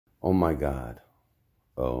Oh my God.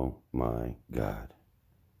 Oh my God.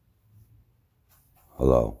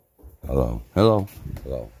 Hello. Hello. Hello.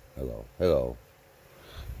 Hello. Hello. Hello.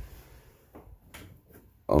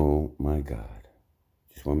 Oh my God.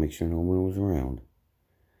 Just want to make sure no one was around.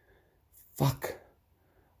 Fuck.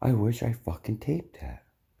 I wish I fucking taped that.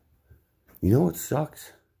 You know what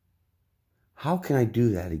sucks? How can I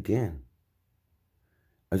do that again?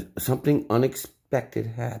 Something unexpected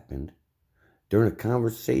happened during a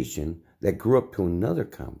conversation that grew up to another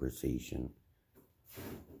conversation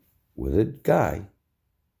with a guy.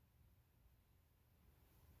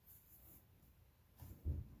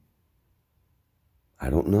 I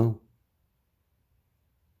don't know.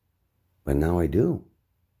 But now I do.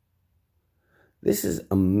 This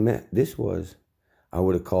was, I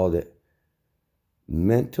would have called it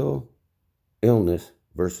mental illness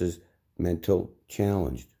versus mental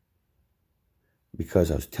challenged. Because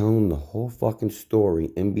I was telling the whole fucking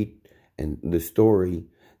story and the story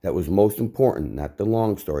that was most important, not the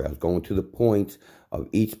long story. I was going to the points of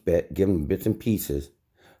each bit, giving them bits and pieces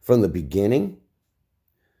from the beginning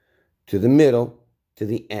to the middle to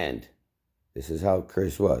the end. This is how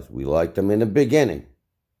Chris was. We liked him in the beginning.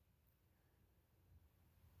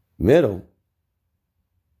 Middle,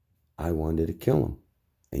 I wanted to kill him.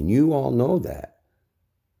 And you all know that.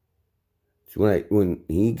 So when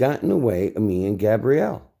he got in the way of me and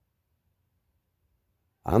Gabrielle.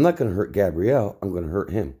 I'm not going to hurt Gabrielle. I'm going to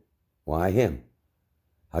hurt him. Why him?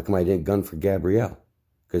 How come I didn't gun for Gabrielle?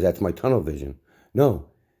 Because that's my tunnel vision. No,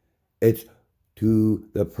 it's to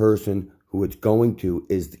the person who it's going to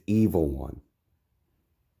is the evil one.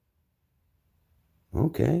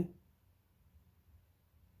 Okay.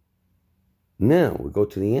 Now we go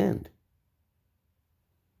to the end.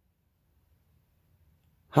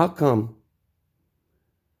 How come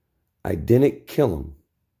I didn't kill him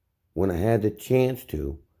when I had the chance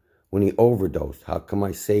to, when he overdosed? How come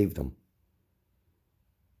I saved him?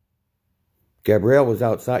 Gabrielle was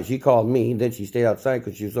outside. She called me. Then she stayed outside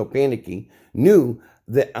because she was so panicky. Knew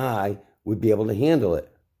that I would be able to handle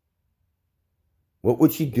it. What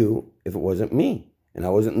would she do if it wasn't me? And I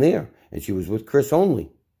wasn't there. And she was with Chris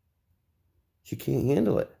only. She can't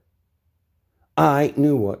handle it. I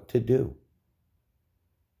knew what to do.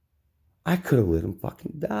 I could have let him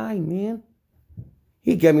fucking die, man.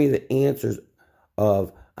 He gave me the answers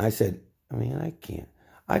of, I said, I can't.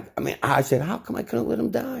 I said, how come I couldn't let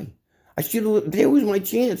him die? I should have, there was my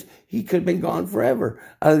chance. He could have been gone forever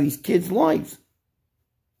out of these kids' lives.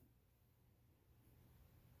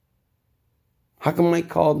 How come I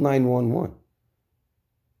called 911?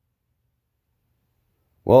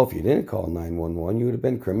 Well, if you didn't call 911, you would have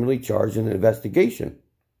been criminally charged in an investigation.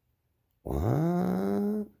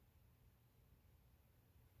 What?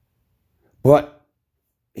 But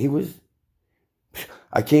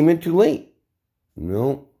I came in too late.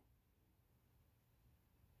 No.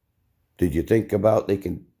 Did you think about they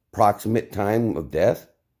can approximate time of death?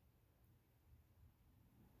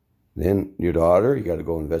 Then your daughter, you got to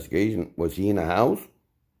go investigation. Was he in the house?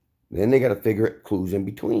 Then they got to figure out clues in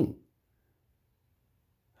between.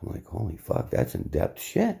 I'm like, holy fuck, that's in-depth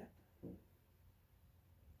shit.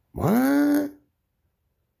 What?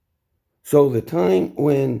 So the time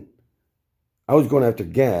when I was going after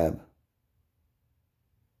Gab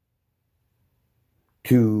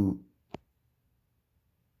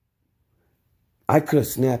I could have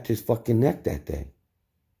snapped his fucking neck that day.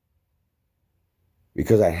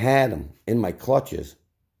 Because I had him in my clutches.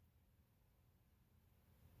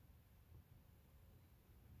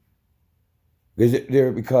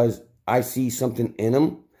 Because I see something in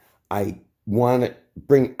him. I want to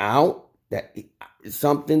bring out that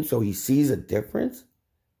something so he sees a difference.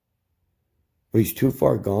 But he's too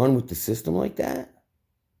far gone with the system like that.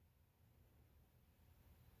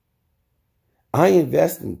 I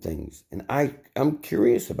invest in things, and I'm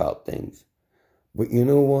curious about things. But you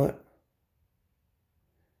know what?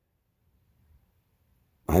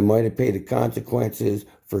 I might have paid the consequences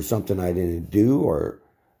for something I didn't do, or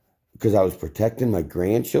because I was protecting my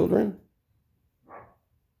grandchildren.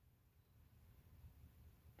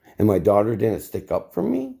 And my daughter didn't stick up for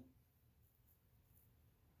me.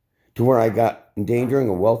 To where I got endangering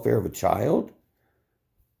the welfare of a child.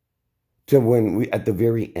 To when at the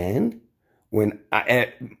very end, when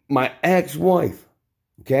my ex-wife,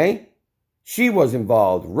 okay, she was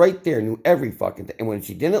involved right there, knew every fucking thing. And when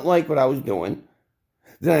she didn't like what I was doing,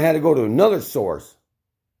 then I had to go to another source.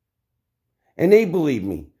 And they believed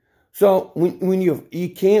me. So when you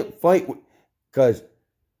can't fight, because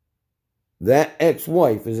that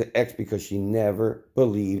ex-wife is an ex because she never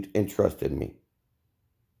believed and trusted me.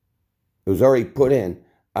 It was already put in,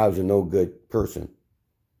 I was a no good person.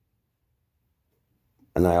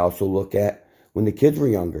 And I also look at when the kids were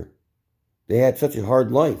younger. They had such a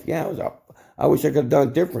hard life. Yeah, I wish I could have done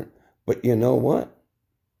it different. But you know what?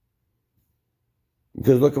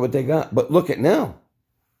 Because look at what they got. But look at now.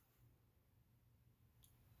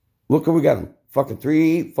 Look what we got them. Fucking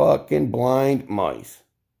 3 fucking blind mice.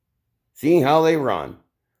 Seeing how they run.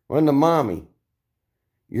 Run to mommy.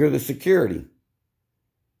 You're the security.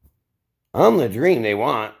 I'm the dream they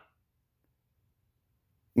want.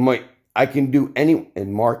 I can do any,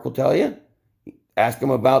 and Mark will tell you. Ask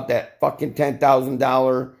him about that fucking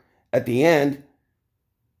 $10,000 at the end.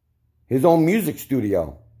 His own music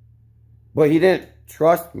studio. But he didn't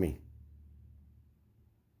trust me.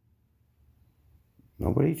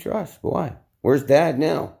 Nobody trusts. Why? Where's Dad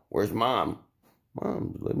now? Where's Mom?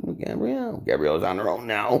 Mom's living with Gabrielle. Gabrielle's on her own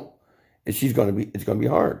now. And it's gonna be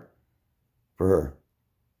hard for her.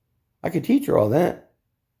 I could teach her all that.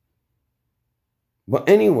 But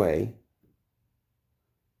anyway,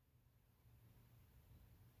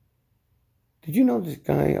 did you know this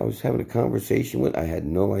guy I was having a conversation with? I had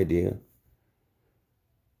no idea.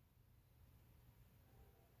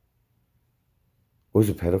 Was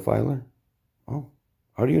a pedophiler? Oh,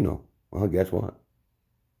 how do you know? Well, guess what?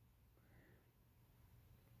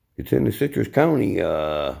 It's in the Citrus County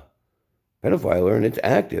pedophiler, and it's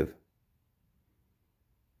active.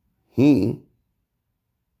 He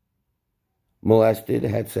molested,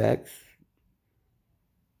 had sex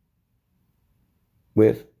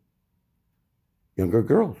with younger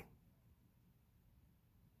girls.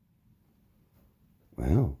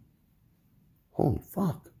 Wow. Holy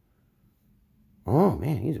fuck. Oh,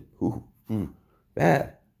 man, he's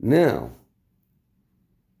bad. Now,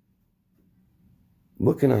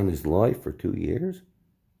 looking on his life for 2 years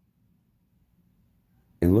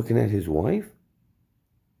and looking at his wife,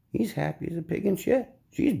 he's happy as a pig in shit.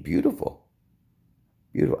 She's beautiful.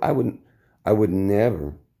 Beautiful. I would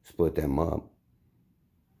never split them up.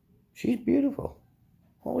 She's beautiful.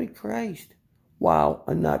 Holy Christ. Wow,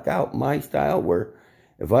 a knockout, my style, where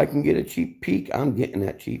if I can get a cheap peek, I'm getting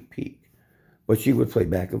that cheap peek. But she would play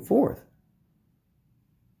back and forth.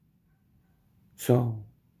 So,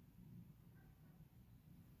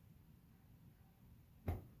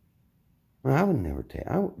 I would never take,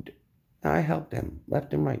 I helped them,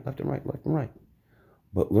 left and right, left and right, left and right.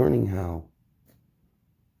 But learning how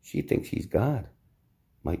she thinks he's God.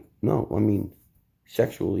 Like, no, I mean,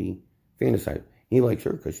 sexually fantasize. He likes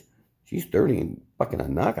her because she's 30 and fucking a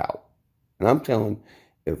knockout. And I'm telling,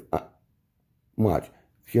 watch,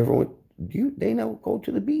 if you ever went, they never go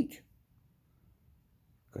to the beach.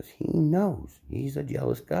 Because he knows he's a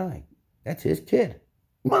jealous guy. That's his kid.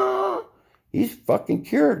 He's fucking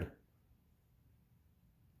cured.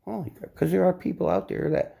 Holy crap. Because there are people out there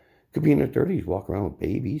that could be in their 30s, walk around with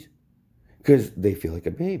babies. Because they feel like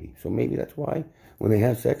a baby. So maybe that's why when they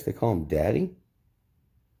have sex, they call him daddy.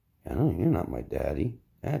 No, you're not my daddy.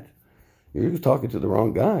 You're just talking to the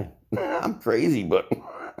wrong guy. I'm crazy, but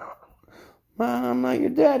I'm not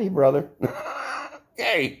your daddy, brother.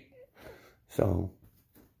 Hey. So,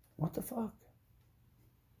 what the fuck?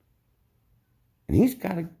 And he's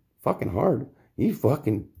got it fucking hard. He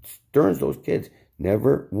fucking turns those kids.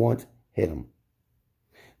 Never once hit them.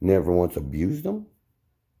 Never once abused them.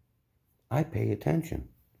 I pay attention.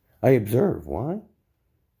 I observe. Why?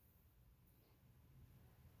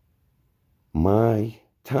 My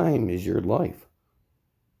time is your life.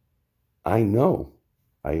 I know.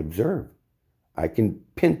 I observe. I can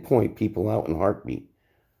pinpoint people out in a heartbeat.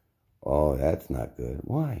 Oh, that's not good.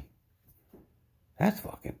 Why? That's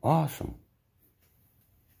fucking awesome.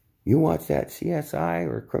 You watch that CSI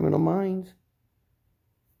or Criminal Minds?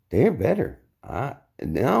 They're better.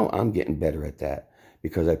 Now I'm getting better at that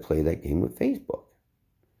because I play that game with Facebook.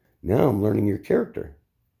 Now I'm learning your character.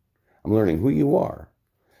 I'm learning who you are.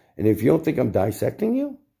 And if you don't think I'm dissecting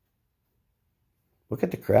you, look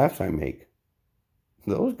at the crafts I make.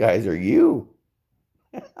 Those guys are you.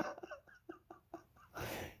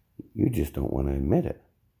 You just don't want to admit it.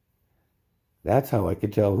 That's how I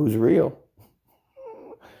could tell who's real.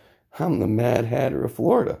 I'm the Mad Hatter of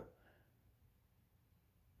Florida.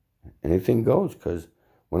 Anything goes, because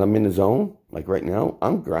when I'm in the zone, like right now,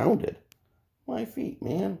 I'm grounded. My feet,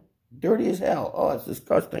 man. Dirty as hell. Oh, it's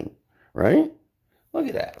disgusting. Right? Look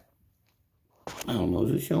at that. I don't know,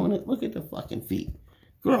 is it showing it? Look at the fucking feet.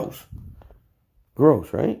 Gross.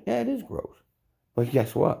 Gross, right? Yeah, it is gross. But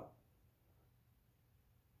guess what?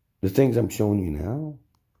 The things I'm showing you now,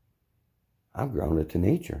 I'm grounded to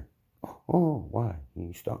nature. Oh, why?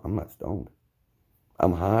 I'm not stoned.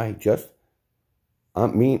 I'm high,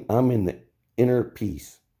 I'm in the inner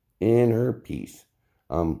peace. Inner peace.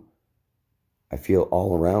 I feel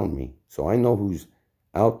all around me. So I know who's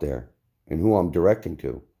out there and who I'm directing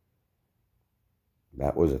to.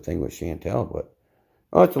 That was a thing with Chantel, but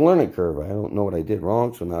oh, it's a learning curve. I don't know what I did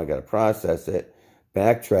wrong, so now I got to process it,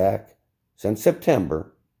 backtrack since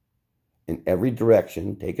September in every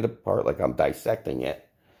direction, take it apart like I'm dissecting it.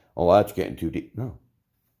 Oh, that's getting too deep. No.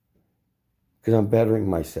 Because I'm bettering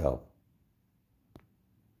myself.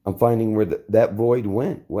 I'm finding where that void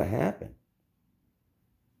went. What happened?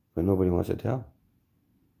 But nobody wants to tell.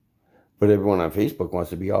 But everyone on Facebook wants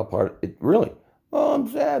to be all part of it. Really? Oh, I'm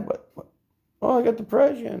sad, but oh, I got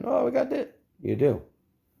depression. Oh, I got this. You do.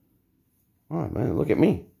 Oh, man, look at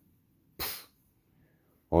me.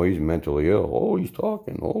 Oh, he's mentally ill. Oh, he's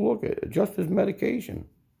talking. Oh, look at adjust his medication.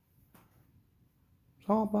 It's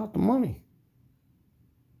all about the money.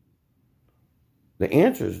 The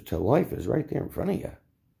answers to life is right there in front of you.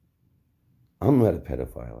 I'm not a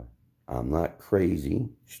pedophile. I'm not crazy,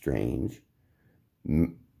 strange,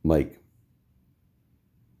 like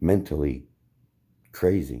mentally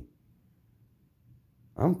crazy.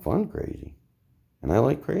 I'm fun crazy. And I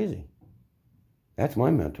like crazy. That's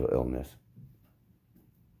my mental illness.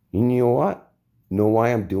 You know what? Know why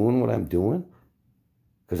I'm doing what I'm doing?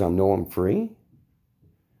 Because I know I'm free?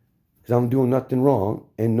 Because I'm doing nothing wrong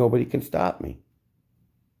and nobody can stop me.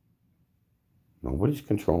 Nobody's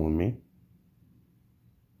controlling me.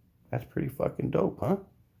 That's pretty fucking dope, huh?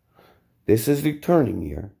 This is the turning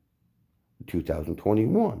year,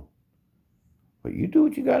 2021. But you do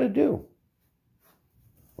what you got to do,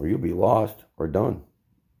 or you'll be lost or done.